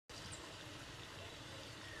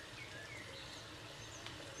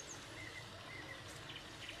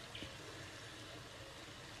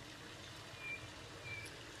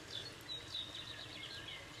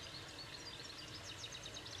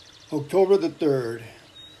October the 3rd,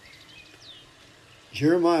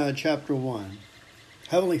 Jeremiah chapter 1.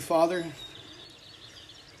 Heavenly Father,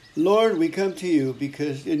 Lord, we come to you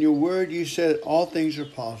because in your word you said all things are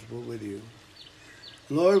possible with you.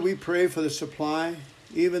 Lord, we pray for the supply,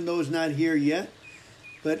 even though it's not here yet,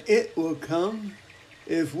 but it will come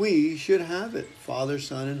if we should have it. Father,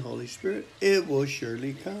 Son, and Holy Spirit, it will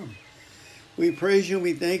surely come. We praise you and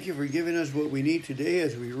we thank you for giving us what we need today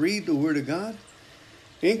as we read the word of God.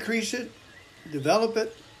 Increase it, develop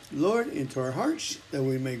it, Lord, into our hearts that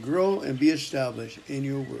we may grow and be established in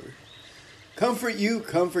your word. Comfort you,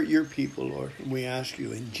 comfort your people, Lord. And we ask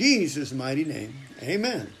you in Jesus' mighty name.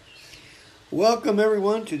 Amen. Welcome,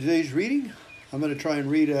 everyone, to today's reading. I'm going to try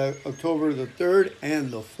and read October the 3rd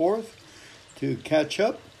and the 4th to catch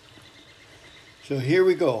up. So here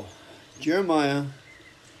we go. Jeremiah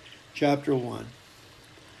chapter 1.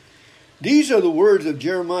 These are the words of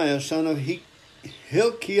Jeremiah, son of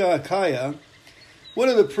Hilkiah, one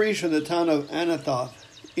of the priests from the town of Anathoth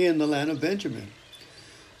in the land of Benjamin.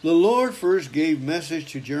 The Lord first gave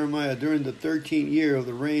message to Jeremiah during the 13th year of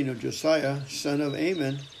the reign of Josiah, son of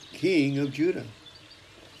Amon, king of Judah.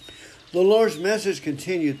 The Lord's message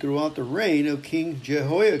continued throughout the reign of King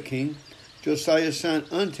Jehoiakim, Josiah's son,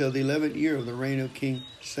 until the 11th year of the reign of King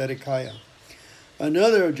Zedekiah,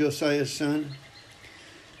 another of Josiah's son.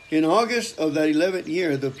 In August of that 11th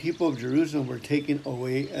year, the people of Jerusalem were taken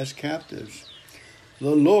away as captives.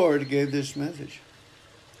 The Lord gave this message.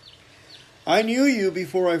 I knew you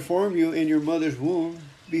before I formed you in your mother's womb.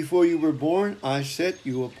 Before you were born, I set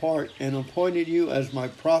you apart and appointed you as my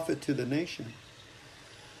prophet to the nation.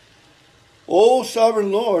 O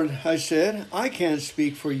sovereign Lord, I said, I can't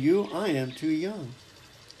speak for you. I am too young.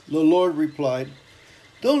 The Lord replied,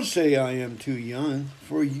 don't say I am too young,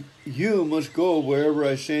 for you must go wherever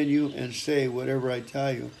I send you and say whatever I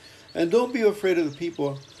tell you. And don't be afraid of the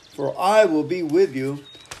people, for I will be with you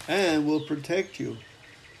and will protect you.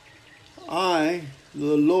 I,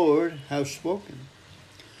 the Lord, have spoken.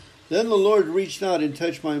 Then the Lord reached out and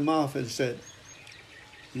touched my mouth and said,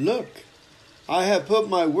 look, I have put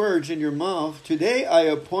my words in your mouth. Today I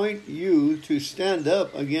appoint you to stand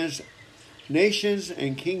up against nations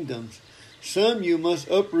and kingdoms. Some you must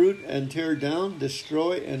uproot and tear down,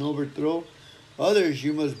 destroy and overthrow. Others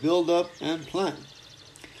you must build up and plant.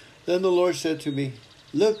 Then the Lord said to me,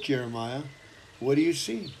 look, Jeremiah, what do you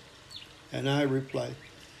see? And I replied,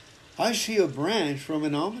 I see a branch from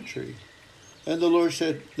an almond tree. And the Lord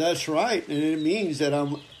said, that's right, and it means that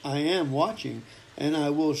I am watching, and I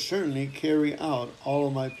will certainly carry out all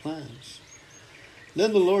of my plans.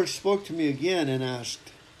 Then the Lord spoke to me again and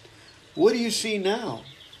asked, what do you see now?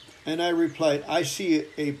 And I replied, I see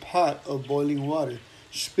a pot of boiling water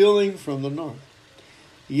spilling from the north.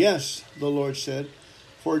 Yes, the Lord said,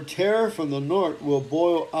 for terror from the north will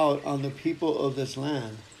boil out on the people of this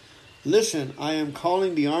land. Listen, I am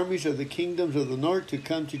calling the armies of the kingdoms of the north to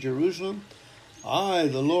come to Jerusalem. I,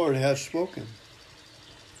 the Lord, have spoken.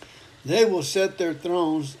 They will set their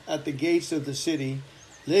thrones at the gates of the city.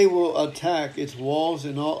 They will attack its walls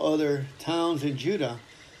and all other towns in Judah.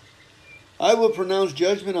 I will pronounce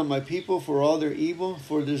judgment on my people for all their evil,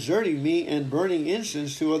 for deserting me and burning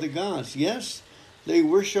incense to other gods. Yes, they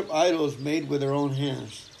worship idols made with their own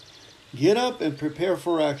hands. Get up and prepare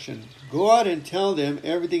for action. Go out and tell them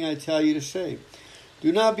everything I tell you to say.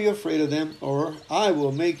 Do not be afraid of them, or I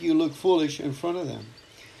will make you look foolish in front of them.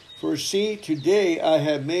 For see, today I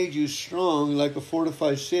have made you strong like a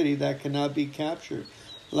fortified city that cannot be captured,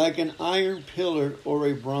 like an iron pillar or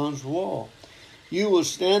a bronze wall. You will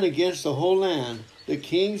stand against the whole land, the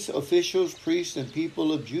kings, officials, priests, and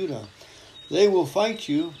people of Judah. They will fight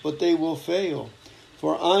you, but they will fail.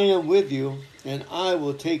 For I am with you, and I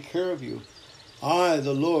will take care of you. I,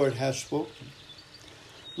 the Lord, have spoken.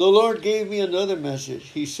 The Lord gave me another message.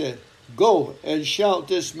 He said, go and shout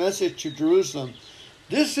this message to Jerusalem.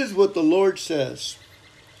 This is what the Lord says.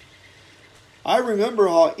 I remember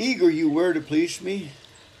how eager you were to please me.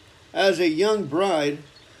 As a young bride,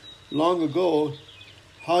 long ago,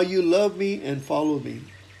 how you loved me and followed me,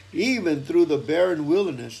 even through the barren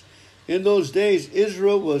wilderness. In those days,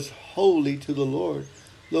 Israel was holy to the Lord,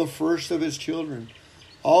 the first of his children.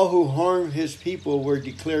 All who harmed his people were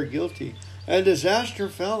declared guilty, and disaster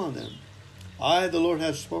fell on them. I, the Lord,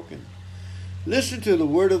 have spoken. Listen to the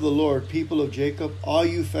word of the Lord, people of Jacob, all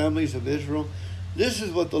you families of Israel. This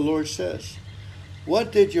is what the Lord says.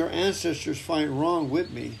 What did your ancestors find wrong with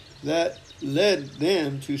me that led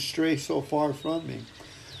them to stray so far from me?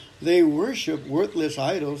 They worship worthless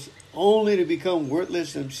idols only to become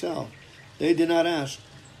worthless themselves. They did not ask,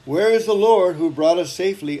 where is the Lord who brought us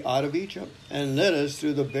safely out of Egypt and led us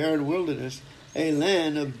through the barren wilderness a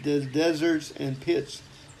land of deserts and pits,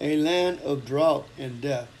 a land of drought and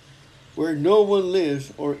death, where no one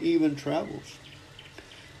lives or even travels.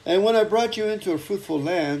 And when I brought you into a fruitful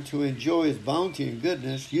land to enjoy its bounty and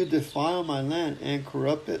goodness, you defiled my land and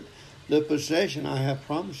corrupted the possession I have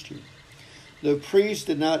promised you. The priests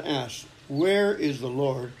did not ask, "Where is the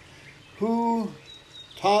Lord?" Who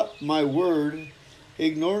taught my word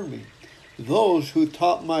ignored me. Those who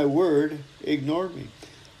taught my word ignored me.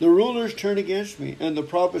 The rulers turned against me, and the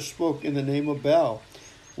prophets spoke in the name of Baal,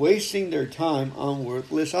 wasting their time on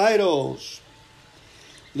worthless idols.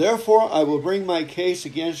 Therefore I will bring my case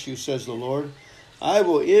against you, says the Lord. I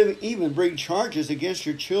will even bring charges against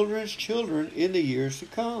your children's children in the years to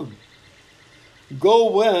come. Go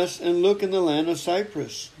west and look in the land of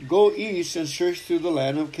Cyprus. Go east and search through the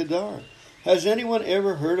land of Kedar. Has anyone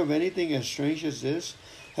ever heard of anything as strange as this?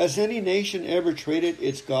 Has any nation ever traded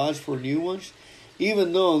its gods for new ones,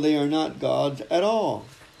 even though they are not gods at all?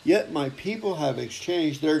 Yet my people have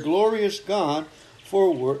exchanged their glorious God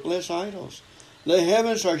for worthless idols. The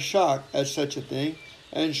heavens are shocked at such a thing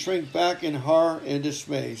and shrink back in horror and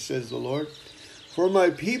dismay, says the Lord. For my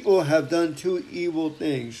people have done two evil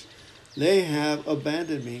things. They have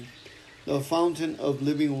abandoned me, the fountain of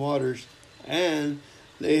living waters, and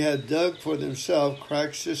they have dug for themselves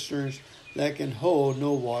cracked cisterns that can hold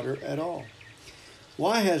no water at all.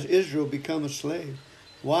 Why has Israel become a slave?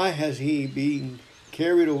 Why has he been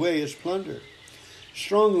carried away as plunder?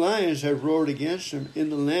 Strong lions have roared against him,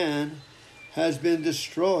 and the land has been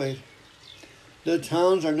destroyed. The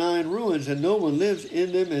towns are now in ruins, and no one lives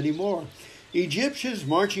in them anymore. Egyptians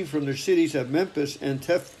marching from their cities at Memphis and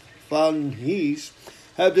Tahpanhes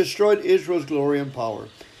have destroyed Israel's glory and power.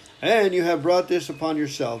 And you have brought this upon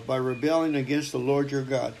yourself by rebelling against the Lord your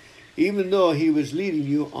God, even though he was leading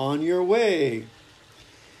you on your way.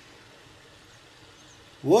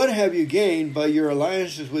 What have you gained by your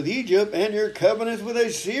alliances with Egypt and your covenants with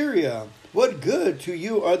Assyria? What good to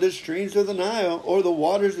you are the streams of the Nile or the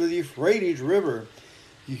waters of the Euphrates River?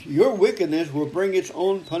 Your wickedness will bring its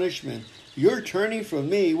own punishment. Your turning from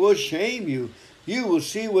me will shame you. You will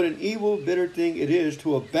see what an evil, bitter thing it is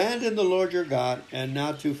to abandon the Lord your God and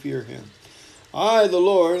not to fear him. I, the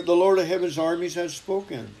Lord of heaven's armies, have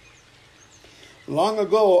spoken. Long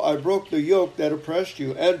ago I broke the yoke that oppressed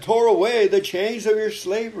you and tore away the chains of your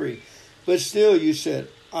slavery. But still you said,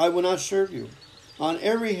 I will not serve you. On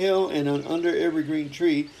every hill and under every green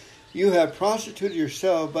tree, you have prostituted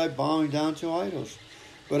yourself by bowing down to idols.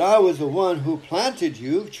 But I was the one who planted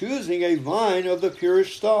you, choosing a vine of the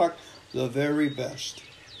purest stock, the very best.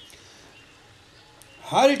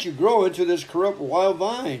 How did you grow into this corrupt wild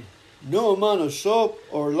vine? No amount of soap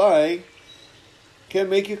or lye can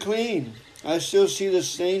make you clean. I still see the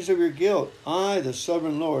stains of your guilt. I, the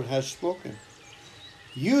sovereign Lord, has spoken.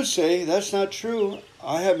 You say, that's not true.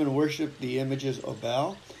 I haven't worshipped the images of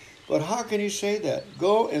Baal. But how can you say that?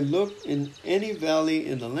 Go and look in any valley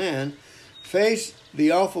in the land. Face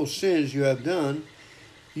the awful sins you have done.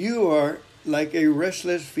 You are like a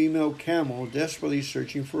restless female camel desperately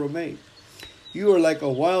searching for a mate. You are like a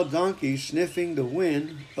wild donkey sniffing the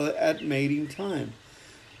wind at mating time.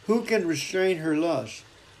 Who can restrain her lust?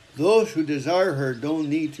 Those who desire her don't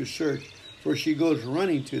need to search, for she goes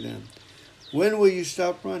running to them. When will you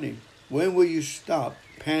stop running? When will you stop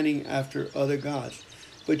panting after other gods?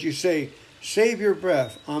 But you say, save your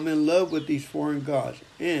breath. I'm in love with these foreign gods,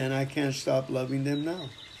 and I can't stop loving them now.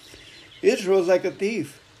 Israel is like a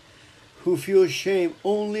thief who feels shame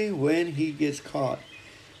only when he gets caught.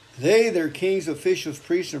 They, their kings, officials,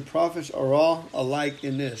 priests, and prophets are all alike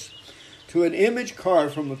in this. To an image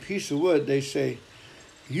carved from a piece of wood, they say,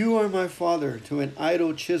 you are my father. To an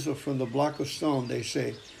idol chiseled from the block of stone, they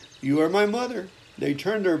say, you are my mother. They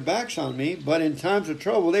turn their backs on me, but in times of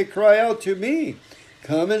trouble they cry out to me,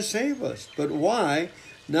 come and save us. But why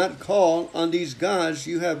not call on these gods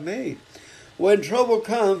you have made? When trouble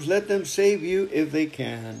comes, let them save you if they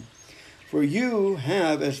can. For you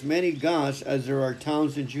have as many gods as there are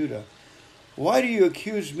towns in Judah. Why do you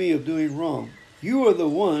accuse me of doing wrong? You are the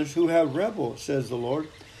ones who have rebelled, says the Lord.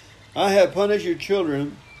 I have punished your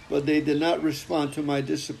children, but they did not respond to my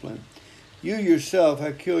discipline. You yourself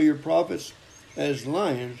have killed your prophets as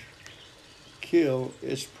lions kill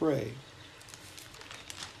its prey.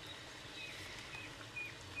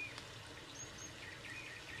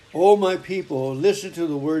 O my people, listen to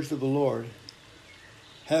the words of the Lord.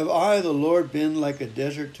 Have I, the Lord, been like a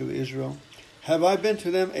desert to Israel? Have I been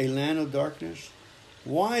to them a land of darkness?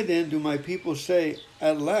 Why then do my people say,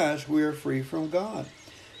 at last we are free from God?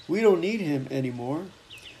 We don't need him anymore.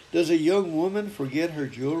 Does a young woman forget her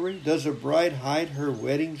jewelry? Does a bride hide her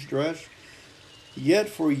wedding dress? Yet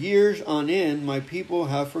for years on end my people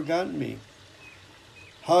have forgotten me.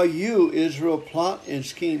 How you, Israel, plot and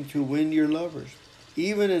scheme to win your lovers.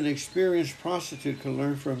 Even an experienced prostitute can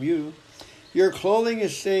learn from you. Your clothing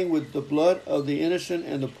is stained with the blood of the innocent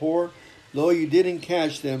and the poor, though you didn't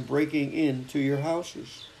catch them breaking into your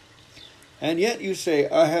houses. And yet you say,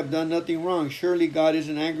 I have done nothing wrong. Surely God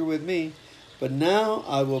isn't angry with me. But now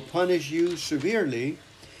I will punish you severely,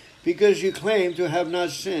 because you claim to have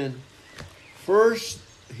not sinned. First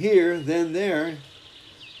here, then there,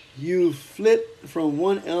 you flit from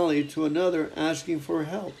one alley to another asking for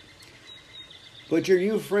help. But your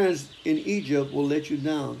new friends in Egypt will let you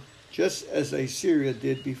down, just as Assyria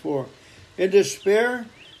did before. In despair,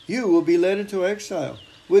 you will be led into exile,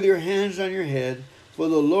 with your hands on your head, for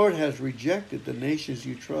the Lord has rejected the nations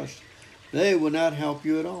you trust. They will not help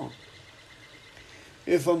you at all.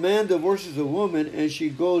 If a man divorces a woman and she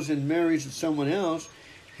goes and marries someone else,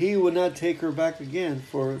 he will not take her back again,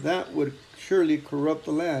 for that would surely corrupt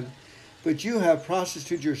the land. But you have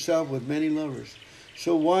prostituted yourself with many lovers.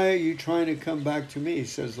 So why are you trying to come back to me,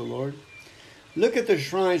 says the Lord? Look at the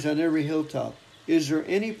shrines on every hilltop. Is there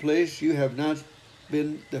any place you have not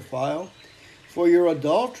been defiled? For your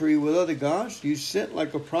adultery with other gods, you sit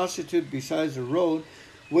like a prostitute beside the road,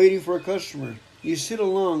 waiting for a customer. You sit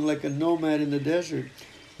along like a nomad in the desert.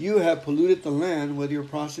 You have polluted the land with your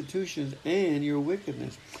prostitutions and your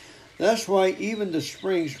wickedness. That's why even the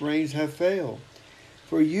spring's rains have failed.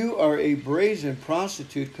 For you are a brazen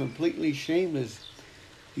prostitute, completely shameless.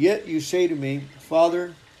 Yet you say to me,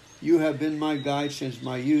 Father, you have been my guide since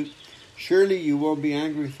my youth. Surely you won't be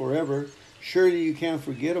angry forever. Surely you can't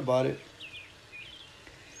forget about it.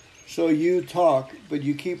 So you talk, but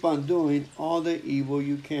you keep on doing all the evil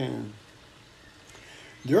you can.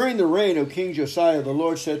 During the reign of King Josiah, the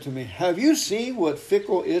Lord said to me, have you seen what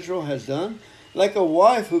fickle Israel has done? Like a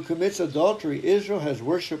wife who commits adultery, Israel has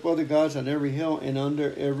worshipped other gods on every hill and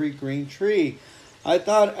under every green tree. I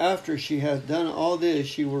thought after she had done all this,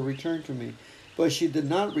 she would return to me. But she did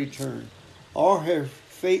not return. All her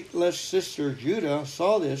faithless sister Judah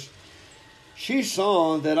saw this. She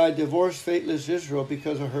saw that I divorced faithless Israel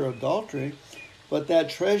because of her adultery. But that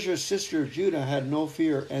treacherous sister of Judah had no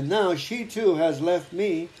fear, and now she too has left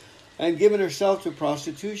me and given herself to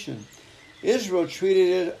prostitution. Israel treated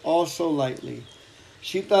it all so lightly.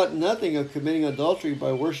 She thought nothing of committing adultery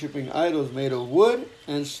by worshiping idols made of wood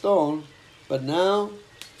and stone, but now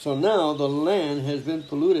the land has been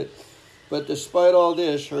polluted. But despite all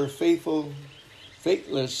this, her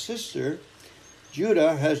faithless sister,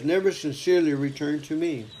 Judah, has never sincerely returned to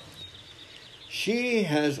me. She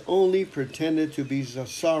has only pretended to be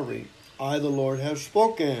sorry. I, the Lord, have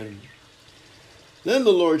spoken. Then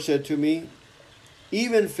the Lord said to me,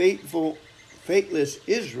 even faithless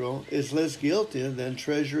Israel is less guilty than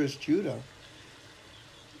treacherous Judah.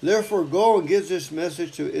 Therefore go and give this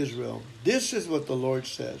message to Israel. This is what the Lord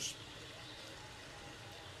says.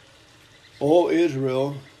 O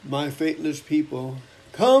Israel, my faithless people,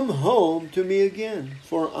 come home to me again,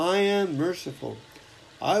 for I am merciful.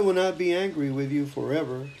 I will not be angry with you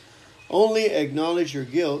forever. Only acknowledge your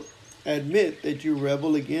guilt. Admit that you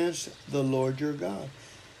rebelled against the Lord your God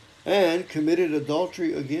and committed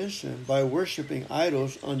adultery against him by worshiping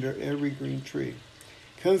idols under every green tree.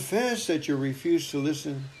 Confess that you refuse to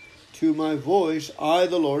listen to my voice. I,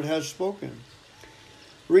 the Lord, have spoken.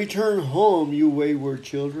 Return home, you wayward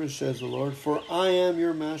children, says the Lord, for I am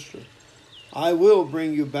your master. I will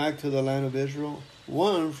bring you back to the land of Israel,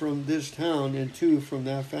 one from this town and two from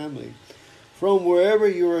that family, from wherever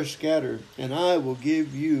you are scattered, and I will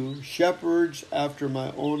give you shepherds after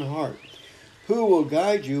my own heart, who will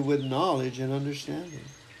guide you with knowledge and understanding.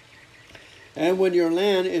 And when your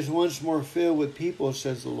land is once more filled with people,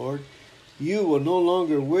 says the Lord, you will no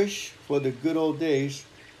longer wish for the good old days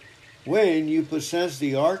when you possess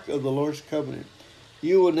the ark of the Lord's covenant.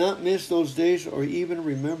 You will not miss those days or even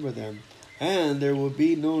remember them, and there will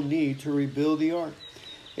be no need to rebuild the ark.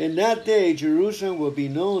 In that day, Jerusalem will be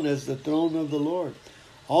known as the throne of the Lord.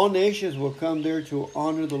 All nations will come there to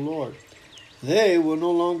honor the Lord. They will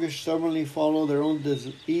no longer stubbornly follow their own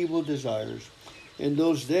evil desires. In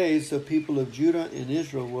those days, the people of Judah and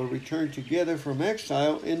Israel will return together from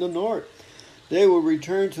exile in the north. They will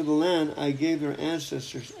return to the land I gave their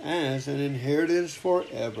ancestors as an inheritance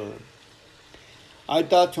forever. I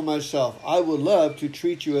thought to myself, I would love to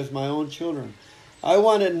treat you as my own children. I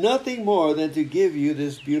wanted nothing more than to give you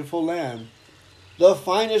this beautiful land, the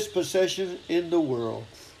finest possession in the world.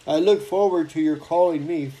 I look forward to your calling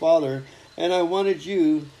me Father, and I wanted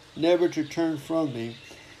you never to turn from me.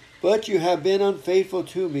 But you have been unfaithful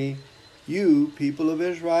to me, you people of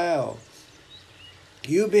Israel.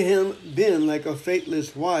 You've been like a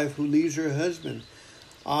faithless wife who leaves her husband.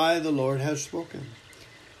 I, the Lord, have spoken.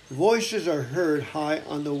 Voices are heard high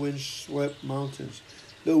on the windswept mountains,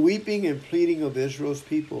 the weeping and pleading of Israel's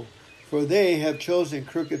people, for they have chosen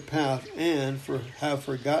crooked path and have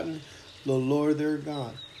forgotten the Lord their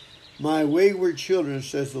God. My wayward children,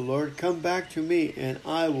 says the Lord, come back to me, and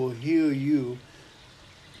I will heal your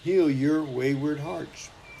wayward hearts.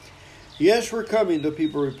 Yes, we're coming, the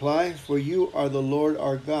people reply, for you are the Lord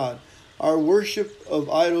our God. Our worship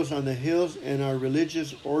of idols on the hills and our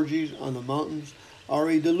religious orgies on the mountains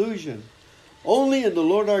are a delusion. Only in the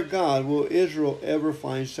Lord our God will Israel ever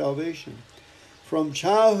find salvation. From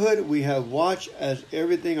childhood we have watched as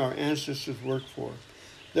everything our ancestors worked for.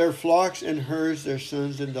 Their flocks and herds, their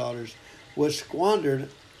sons and daughters, was squandered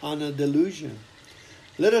on a delusion.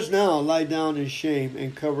 Let us now lie down in shame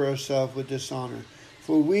and cover ourselves with dishonor,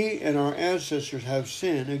 for we and our ancestors have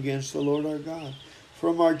sinned against the Lord our God.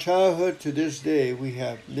 From our childhood to this day we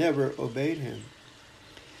have never obeyed him.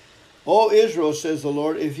 O Israel, says the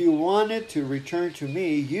Lord, if you wanted to return to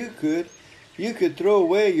me, you could throw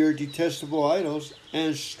away your detestable idols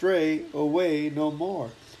and stray away no more.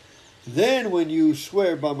 Then when you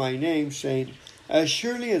swear by my name, saying, as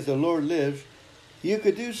surely as the Lord lives, you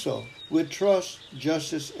could do so with trust,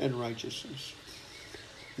 justice, and righteousness.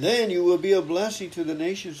 Then you will be a blessing to the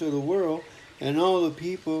nations of the world, and all the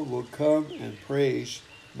people will come and praise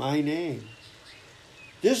my name.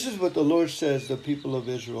 This is what the Lord says to the people of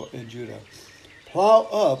Israel and Judah. Plow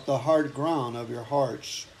up the hard ground of your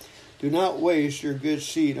hearts. Do not waste your good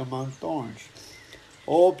seed among thorns.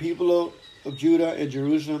 O people of Judah and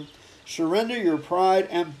Jerusalem, surrender your pride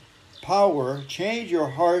and power. Change your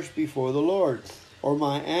hearts before the Lord, or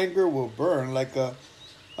my anger will burn like an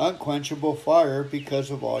unquenchable fire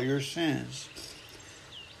because of all your sins.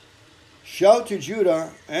 Shout to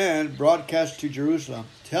Judah and broadcast to Jerusalem.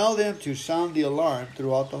 Tell them to sound the alarm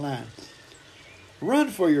throughout the land. Run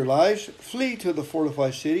for your lives. Flee to the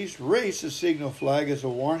fortified cities. Raise the signal flag as a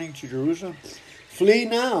warning to Jerusalem. Flee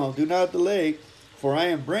now. Do not delay, for I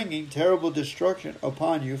am bringing terrible destruction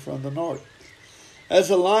upon you from the north. As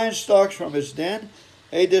a lion stalks from its den,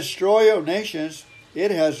 a destroyer of nations,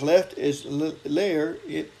 it has left its lair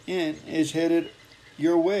and is headed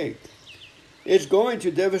your way. It's going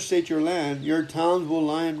to devastate your land. Your towns will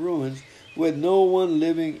lie in ruins, with no one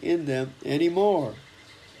living in them anymore.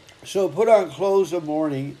 So put on clothes of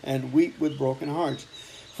mourning and weep with broken hearts.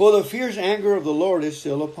 For the fierce anger of the Lord is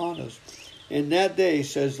still upon us. In that day,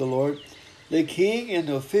 says the Lord, the king and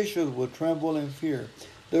the officials will tremble in fear.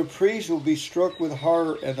 The priests will be struck with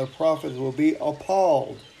horror, and the prophets will be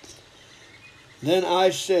appalled. Then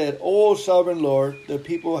I said, O sovereign Lord, the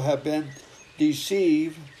people have been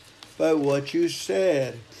deceived by what you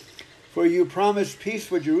said. For you promised peace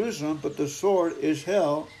for Jerusalem, but the sword is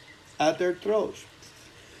held at their throats.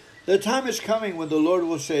 The time is coming when the Lord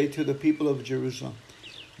will say to the people of Jerusalem,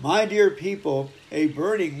 my dear people, a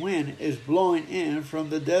burning wind is blowing in from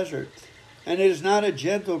the desert, and it is not a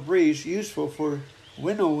gentle breeze useful for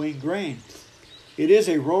winnowing grain. It is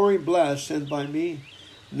a roaring blast sent by me.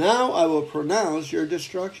 Now I will pronounce your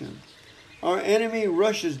destruction. Our enemy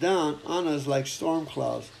rushes down on us like storm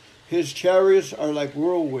clouds. His chariots are like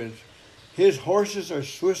whirlwinds. His horses are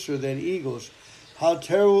swifter than eagles. How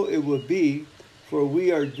terrible it would be, for we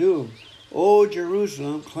are doomed. O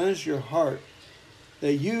Jerusalem, cleanse your heart,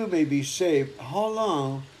 that you may be saved. How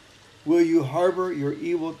long will you harbor your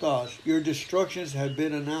evil thoughts? Your destructions have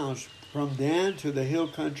been announced from Dan to the hill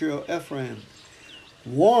country of Ephraim.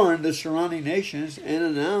 Warn the surrounding nations and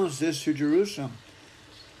announce this to Jerusalem.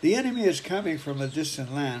 The enemy is coming from a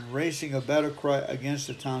distant land, raising a battle cry against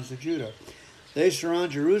the towns of Judah. They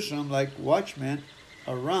surround Jerusalem like watchmen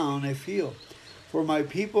around a field. For my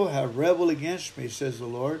people have rebelled against me, says the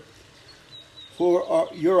Lord. For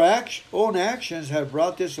your own actions have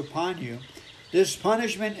brought this upon you. This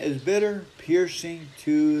punishment is bitter, piercing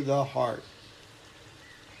to the heart.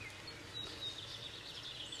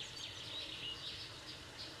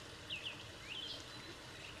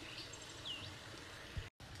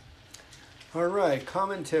 All right,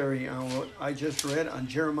 commentary on what I just read on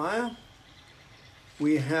Jeremiah.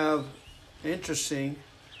 We have, interesting,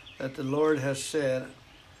 that the Lord has said,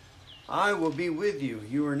 I will be with you.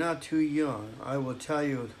 You are not too young. I will tell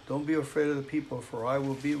you, don't be afraid of the people, for I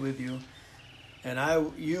will be with you.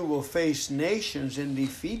 And you will face nations and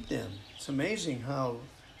defeat them. It's amazing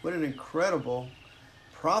what an incredible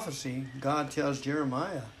prophecy God tells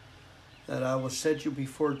Jeremiah, that I will set you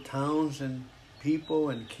before towns and people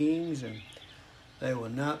and kings, and they will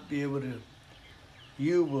not be able to,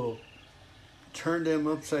 you will turn them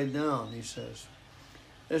upside down, he says.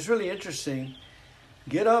 It's really interesting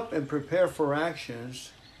Get up and prepare for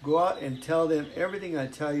actions. Go out and tell them everything I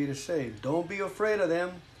tell you to say. Don't be afraid of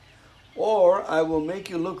them, or I will make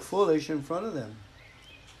you look foolish in front of them.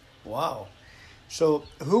 Wow. So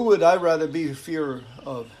who would I rather be fear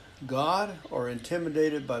of, God or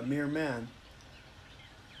intimidated by mere man?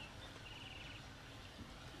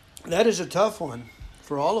 That is a tough one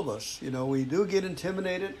for all of us. You know, we do get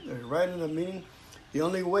intimidated. Right in the meaning, the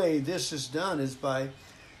only way this is done is by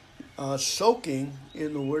soaking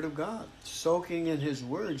in the Word of God, soaking in His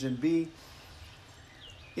words, and be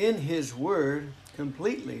in His Word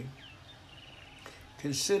completely,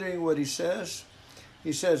 considering what He says.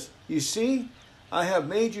 He says, you see, I have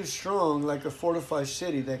made you strong like a fortified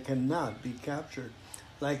city that cannot be captured.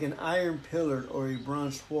 Like an iron pillar or a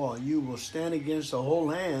bronze wall, you will stand against the whole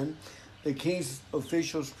land, the king's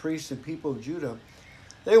officials, priests, and people of Judah.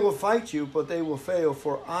 They will fight you, but they will fail,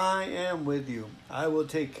 for I am with you. I will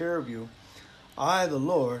take care of you. I, the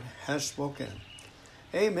Lord, has spoken.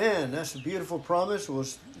 Amen. That's a beautiful promise.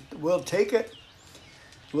 We'll take it.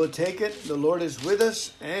 We'll take it. The Lord is with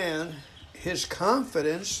us, and His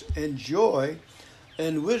confidence and joy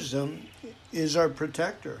and wisdom is our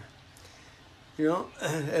protector. You know,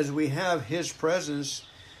 as we have His presence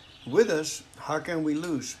with us, how can we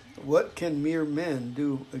lose? What can mere men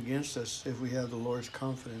do against us if we have the Lord's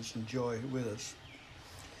confidence and joy with us?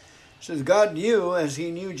 It says, God knew, as He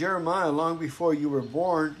knew Jeremiah long before you were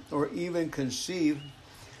born or even conceived.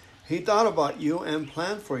 He thought about you and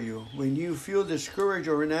planned for you. When you feel discouraged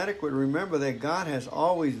or inadequate, remember that God has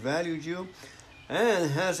always valued you and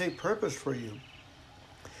has a purpose for you.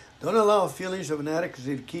 Don't allow feelings of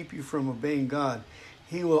inadequacy to keep you from obeying God.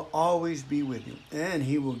 He will always be with you, and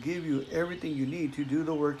He will give you everything you need to do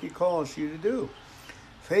the work He calls you to do.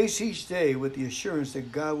 Face each day with the assurance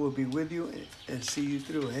that God will be with you and see you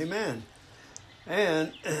through. Amen.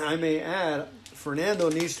 And I may add, Fernando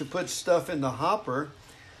needs to put stuff in the hopper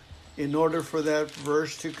in order for that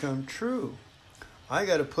verse to come true. I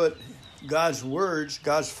got to put God's words,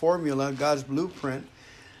 God's formula, God's blueprint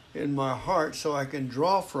in my heart so I can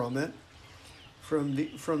draw from it from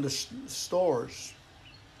the stores.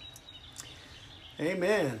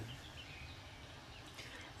 Amen.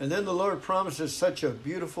 And then the Lord promises such a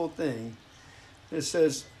beautiful thing. It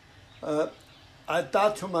says, I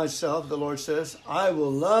thought to myself, the Lord says, I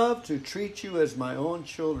will love to treat you as my own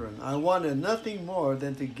children. I wanted nothing more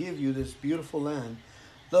than to give you this beautiful land,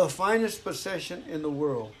 the finest possession in the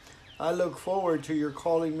world. I look forward to your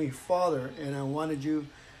calling me Father, and I wanted you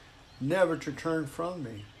never to turn from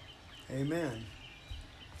me. Amen.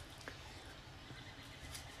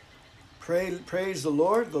 Praise the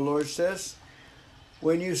Lord. The Lord says,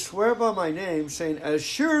 when you swear by my name, saying, as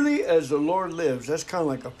surely as the Lord lives, that's kind of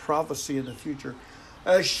like a prophecy in the future.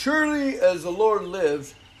 As surely as the Lord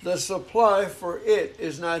lives, the supply for it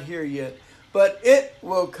is not here yet. But it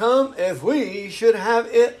will come if we should have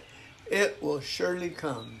it. It will surely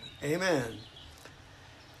come. Amen.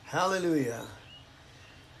 Hallelujah.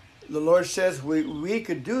 The Lord says we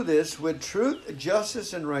could do this with truth,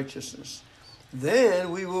 justice, and righteousness.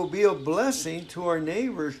 Then we will be a blessing to our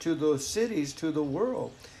neighbors, to those cities, to the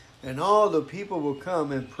world. And all the people will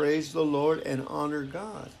come and praise the Lord and honor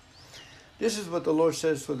God. This is what the Lord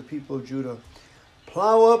says for the people of Judah.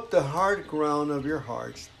 Plow up the hard ground of your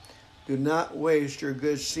hearts. Do not waste your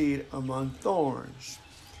good seed among thorns.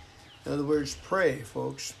 In other words, pray,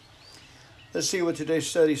 folks. Let's see what today's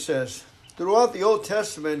study says. Throughout the Old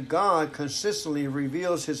Testament, God consistently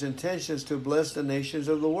reveals His intentions to bless the nations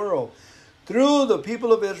of the world through the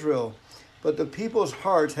people of Israel. But the people's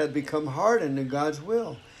hearts had become hardened to God's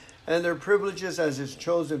will, and their privileges as His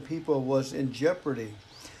chosen people was in jeopardy.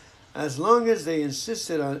 As long as they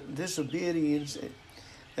insisted on disobedience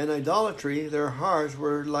and idolatry, their hearts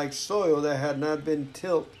were like soil that had not been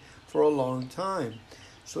tilled for a long time.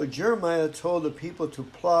 So Jeremiah told the people to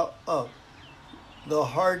plow up the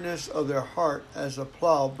hardness of their heart as a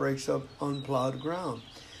plow breaks up unplowed ground.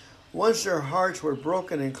 Once their hearts were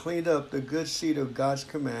broken and cleaned up, the good seed of God's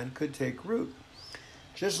command could take root.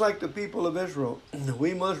 Just like the people of Israel,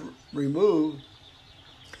 we must remove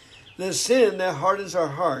the sin that hardens our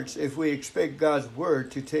hearts if we expect God's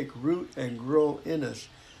word to take root and grow in us.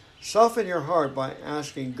 Soften your heart by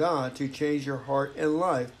asking God to change your heart and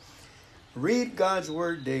life. Read God's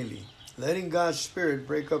word daily, letting God's Spirit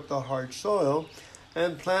break up the hard soil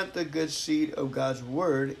and plant the good seed of God's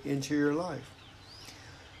word into your life.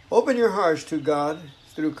 Open your hearts to God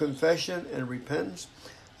through confession and repentance.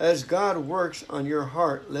 As God works on your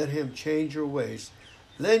heart, let Him change your ways.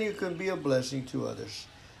 Then you can be a blessing to others,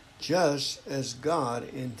 just as God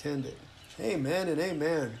intended. Amen and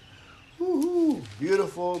amen. Woo-hoo.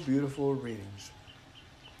 Beautiful, beautiful readings.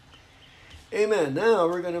 Amen. Now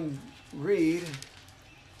we're going to read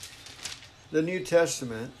the New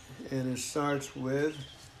Testament, and it starts with,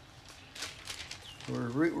 we're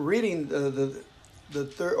reading the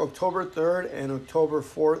October 3rd and October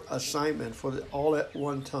 4th assignment for all at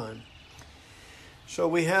one time. So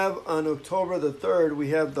we have on October the 3rd, we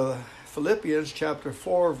have the Philippians chapter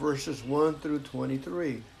 4, verses 1 through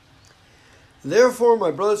 23. Therefore,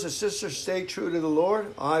 my brothers and sisters, stay true to the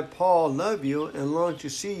Lord. I, Paul, love you and long to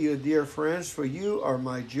see you, dear friends, for you are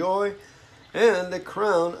my joy and the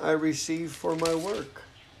crown I receive for my work.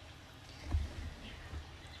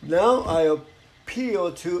 Now I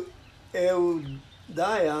appeal to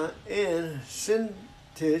Euodia and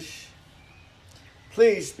Syntyche.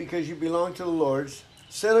 Please, because you belong to the Lord,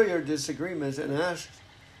 settle your disagreements and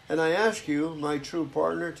I ask you, my true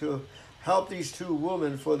partner, to help these two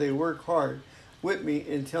women, for they work hard with me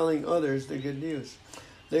in telling others the good news.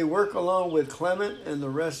 They work along with Clement and the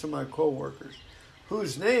rest of my co-workers,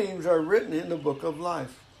 whose names are written in the book of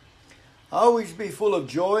life. Always be full of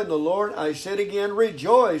joy in the Lord. I said again,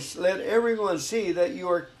 rejoice. Let everyone see that you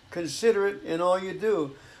are considerate in all you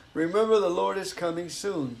do. Remember, the Lord is coming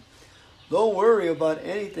soon. Don't worry about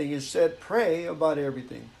anything. Instead, pray about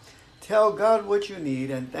everything. Tell God what you need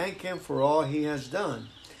and thank Him for all He has done.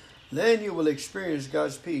 Then you will experience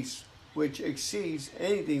God's peace, which exceeds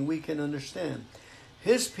anything we can understand.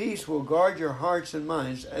 His peace will guard your hearts and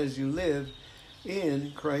minds as you live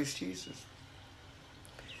in Christ Jesus.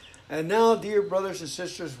 And now, dear brothers and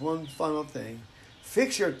sisters, one final thing.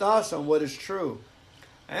 Fix your thoughts on what is true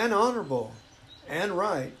and honorable and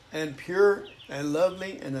right and pure and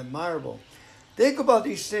lovely and admirable. Think about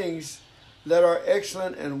these things that are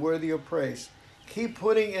excellent and worthy of praise. Keep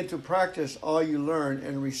putting into practice all you learn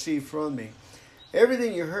and receive from me.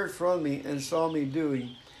 Everything you heard from me and saw me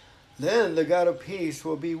doing, then the God of peace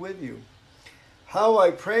will be with you. How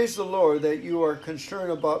I praise the Lord that you are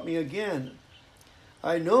concerned about me again.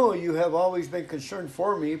 I know you have always been concerned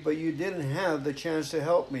for me, but you didn't have the chance to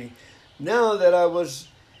help me. Now that I was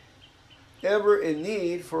ever in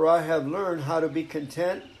need, for I have learned how to be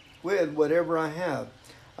content with whatever I have.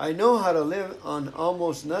 I know how to live on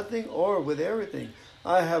almost nothing or with everything.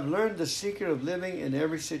 I have learned the secret of living in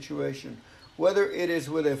every situation, whether it is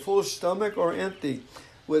with a full stomach or empty,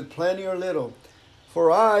 with plenty or little.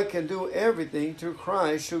 For I can do everything through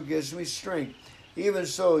Christ who gives me strength. Even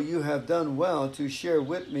so, you have done well to share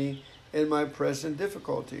with me in my present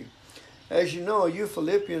difficulty. As you know, you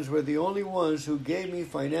Philippians were the only ones who gave me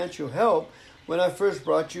financial help when I first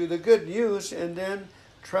brought you the good news and then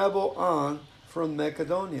traveled on from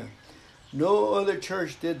Macedonia. No other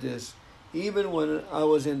church did this. Even when I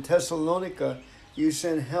was in Thessalonica, you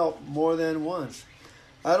sent help more than once.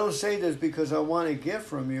 I don't say this because I want a gift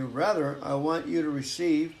from you. Rather, I want you to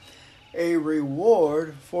receive a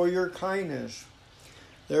reward for your kindness.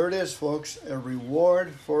 There it is, folks, a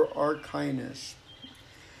reward for our kindness.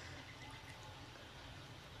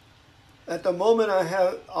 At the moment I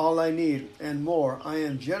have all I need and more. I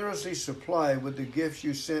am generously supplied with the gifts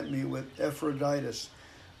you sent me with Epaphroditus.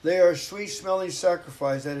 They are a sweet-smelling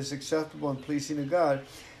sacrifice that is acceptable and pleasing to God.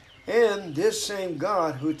 And this same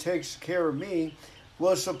God who takes care of me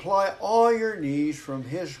will supply all your needs from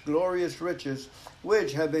His glorious riches,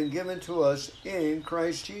 which have been given to us in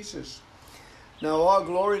Christ Jesus. Now all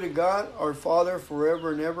glory to God, our Father,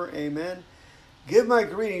 forever and ever. Amen. Give my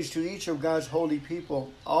greetings to each of God's holy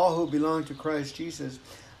people, all who belong to Christ Jesus.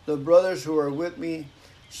 The brothers who are with me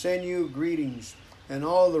send you greetings, and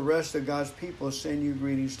all the rest of God's people send you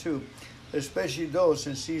greetings too, especially those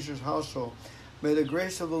in Caesar's household. May the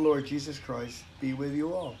grace of the Lord Jesus Christ be with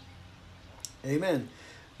you all. Amen.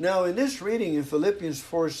 Now, in this reading in Philippians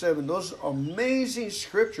 4:7, those amazing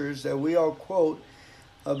scriptures that we all quote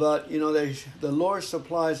about, the Lord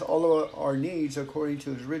supplies all of our needs according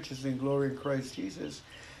to His riches and glory in Christ Jesus,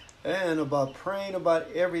 and about praying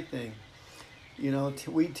about everything.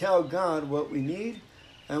 We tell God what we need,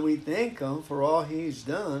 and we thank Him for all He's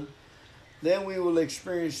done. Then we will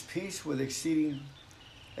experience peace with exceeding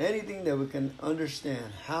anything that we can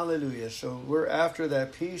understand. Hallelujah. So we're after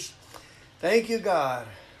that peace. Thank you, God,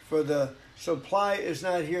 for the supply is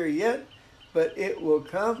not here yet, but it will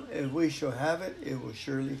come. If we shall have it, it will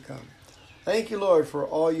surely come. Thank you, Lord, for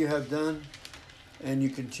all you have done and you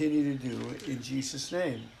continue to do in Jesus'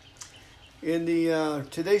 name. In the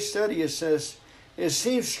today's study, it says, it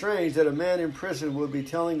seems strange that a man in prison would be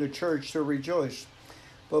telling the church to rejoice.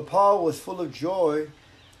 But Paul was full of joy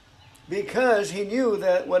because he knew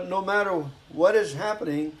that no matter what is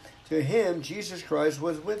happening to him, Jesus Christ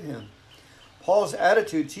was with him. Paul's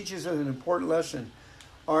attitude teaches us an important lesson.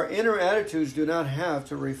 Our inner attitudes do not have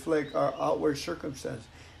to reflect our outward circumstance.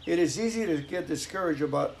 It is easy to get discouraged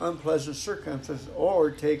about unpleasant circumstances or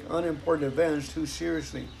take unimportant events too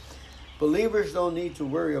seriously. Believers don't need to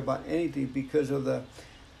worry about anything because of the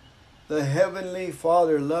Heavenly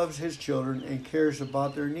Father loves His children and cares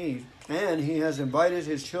about their needs. And He has invited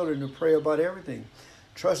His children to pray about everything.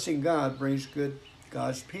 Trusting God brings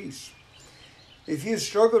God's peace. If you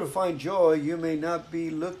struggle to find joy, you may not be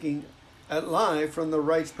looking at life from the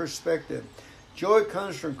right perspective. Joy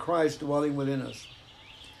comes from Christ dwelling within us.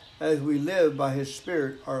 As we live by His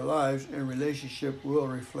Spirit, our lives and relationship will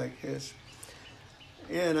reflect His.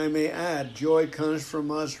 And I may add, joy comes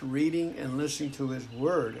from us reading and listening to His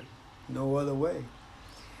Word. No other way.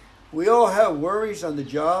 We all have worries on the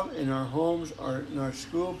job, in our homes, or in our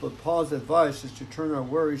school, but Paul's advice is to turn our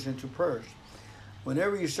worries into prayers.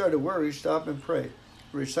 Whenever you start to worry, stop and pray.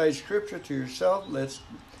 Recite Scripture to yourself.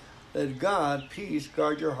 Let God, peace,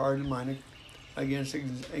 guard your heart and mind against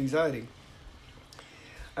anxiety.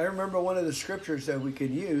 I remember one of the scriptures that we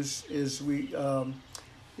can use is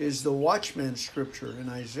the watchman scripture in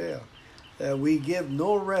Isaiah, that we give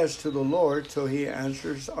no rest to the Lord till He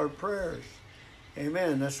answers our prayers.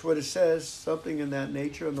 Amen. That's what it says, something in that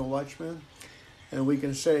nature in the watchman. And we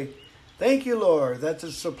can say, thank you, Lord, that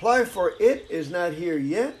the supply for it is not here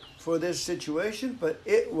yet for this situation, but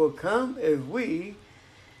it will come if we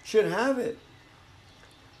should have it.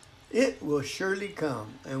 It will surely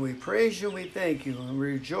come. And we praise You and we thank You and we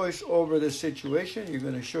rejoice over this situation. You're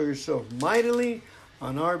going to show Yourself mightily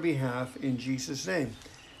on our behalf in Jesus' name.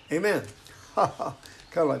 Amen. Kind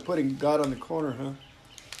of like putting God on the corner, huh?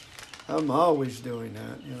 I'm always doing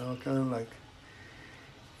that, kind of like,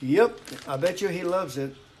 yep, I bet you He loves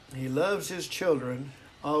it. He loves His children,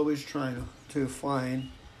 always trying to find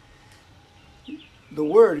the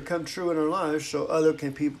Word come true in our lives so other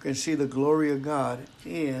people can see the glory of God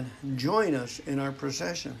and join us in our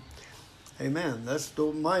procession. Amen. That's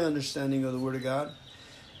my understanding of the Word of God.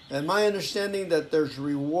 And my understanding that there's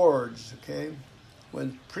rewards, okay?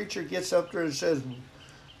 When preacher gets up there and says,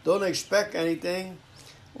 don't expect anything,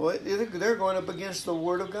 well, they're going up against the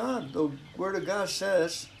Word of God. The Word of God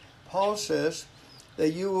says, Paul says,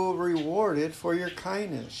 that you will be rewarded for your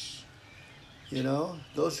kindness.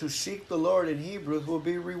 Those who seek the Lord in Hebrew will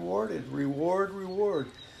be rewarded. Reward.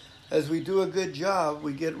 As we do a good job,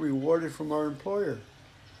 we get rewarded from our employer.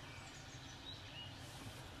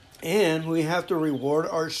 And we have to reward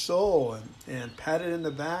our soul and pat it in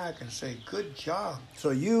the back and say, good job.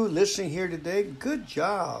 So you listening here today, good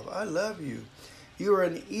job. I love you. You are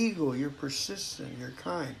an eagle. You're persistent. You're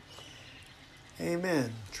kind.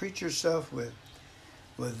 Amen. Treat yourself with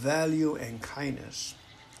value and kindness.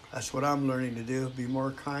 That's what I'm learning to do. Be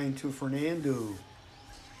more kind to Fernando.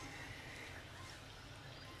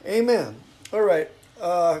 Amen. All right.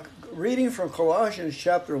 Reading from Colossians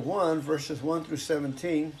chapter 1, verses 1 through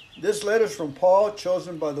 17. This letter is from Paul,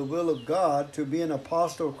 chosen by the will of God to be an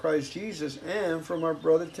apostle of Christ Jesus, and from our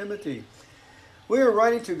brother Timothy. We are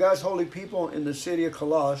writing to God's holy people in the city of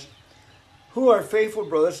Colossus, who are faithful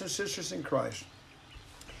brothers and sisters in Christ.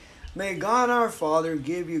 May God our Father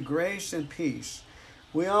give you grace and peace.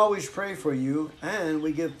 We always pray for you, and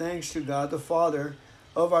we give thanks to God the Father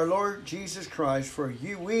of our Lord Jesus Christ, for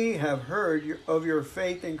we have heard of your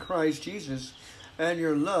faith in Christ Jesus and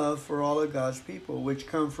your love for all of God's people, which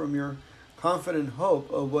come from your confident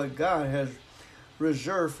hope of what God has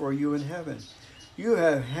reserved for you in heaven. You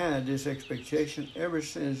have had this expectation ever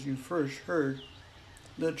since you first heard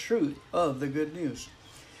the truth of the good news.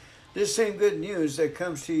 This same good news that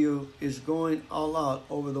comes to you is going all out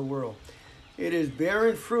over the world. It is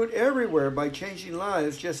bearing fruit everywhere by changing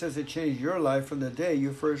lives, just as it changed your life from the day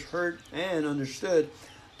you first heard and understood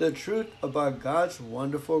the truth about God's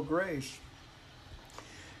wonderful grace.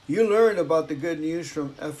 You learned about the good news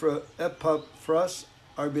from Epaphras,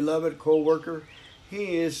 our beloved co-worker.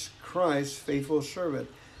 He is Christ's faithful servant,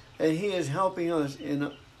 and he is helping us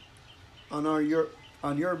on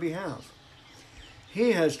your behalf.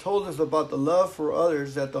 He has told us about the love for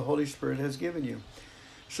others that the Holy Spirit has given you.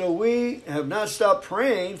 So we have not stopped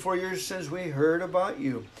praying for you since we heard about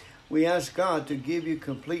you. We ask God to give you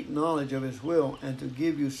complete knowledge of His will and to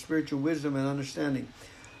give you spiritual wisdom and understanding.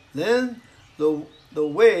 Then the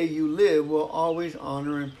way you live will always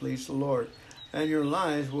honor and please the Lord, and your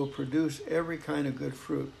lives will produce every kind of good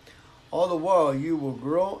fruit. All the while you will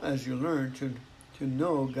grow as you learn to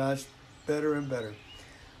know God better and better.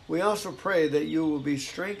 We also pray that you will be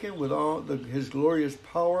strengthened with all His glorious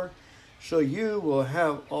power, so you will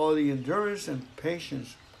have all the endurance and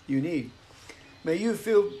patience you need. May you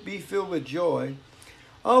be filled with joy,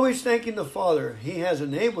 always thanking the Father. He has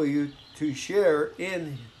enabled you to share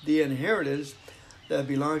in the inheritance that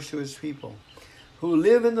belongs to His people, who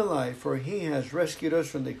live in the light, for he has rescued us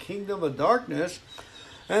from the kingdom of darkness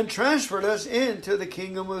and transferred us into the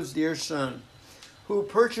kingdom of his dear Son, who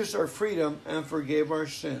purchased our freedom and forgave our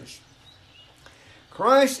sins.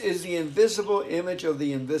 Christ is the invisible image of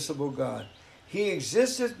the invisible God. He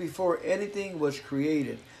existed before anything was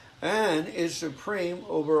created and is supreme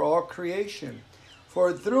over all creation.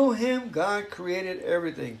 For through him God created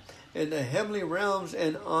everything in the heavenly realms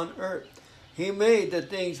and on earth. He made the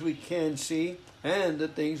things we can see and the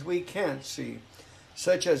things we can't see,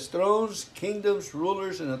 such as thrones, kingdoms,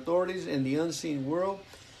 rulers, and authorities in the unseen world.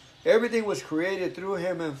 Everything was created through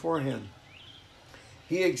him and for him.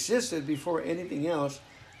 He existed before anything else,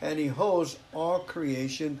 and he holds all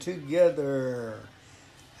creation together.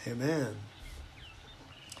 Amen.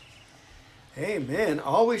 Amen.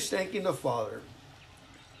 Always thanking the Father.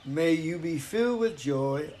 May you be filled with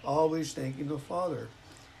joy, always thanking the Father.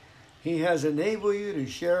 He has enabled you to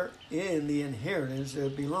share in the inheritance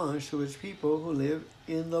that belongs to his people who live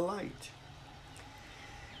in the light.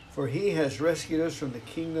 For he has rescued us from the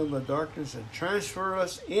kingdom of darkness and transferred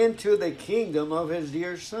us into the kingdom of his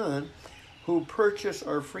dear Son, who purchased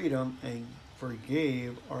our freedom and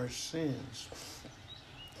forgave our sins.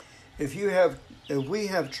 If we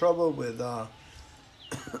have trouble with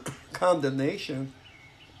condemnation,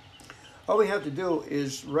 all we have to do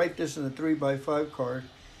is write this in a 3x5 card,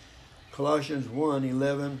 Colossians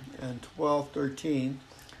 1:11 and 12:13,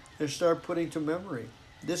 and start putting to memory.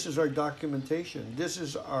 This is our documentation. This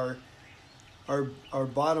is our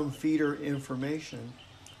bottom feeder information,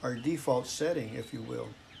 our default setting, if you will.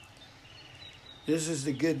 This is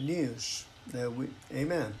the good news that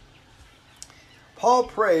amen. Paul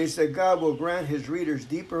prays that God will grant his readers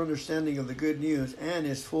deeper understanding of the good news and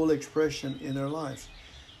its full expression in their lives.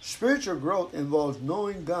 Spiritual growth involves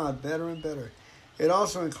knowing God better and better. It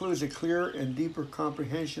also includes a clearer and deeper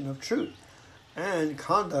comprehension of truth and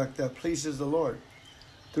conduct that pleases the Lord.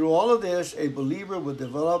 Through all of this, a believer will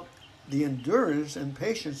develop the endurance and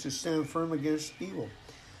patience to stand firm against evil.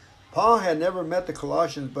 Paul had never met the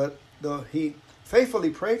Colossians, but he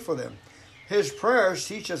faithfully prayed for them. His prayers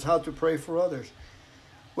teach us how to pray for others.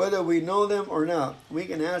 Whether we know them or not, we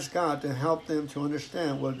can ask God to help them to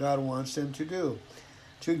understand what God wants them to do,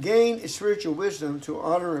 to gain spiritual wisdom, to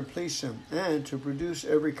honor and please him, and to produce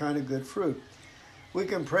every kind of good fruit. We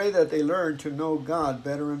can pray that they learn to know God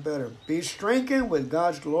better and better, be strengthened with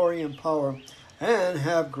God's glory and power, and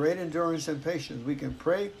have great endurance and patience. We can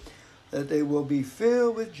pray that they will be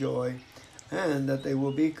filled with joy and that they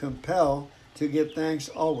will be compelled to give thanks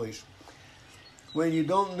always. When you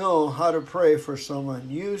don't know how to pray for someone,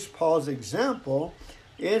 use Paul's example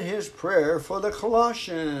in his prayer for the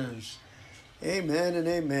Colossians. Amen and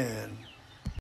amen.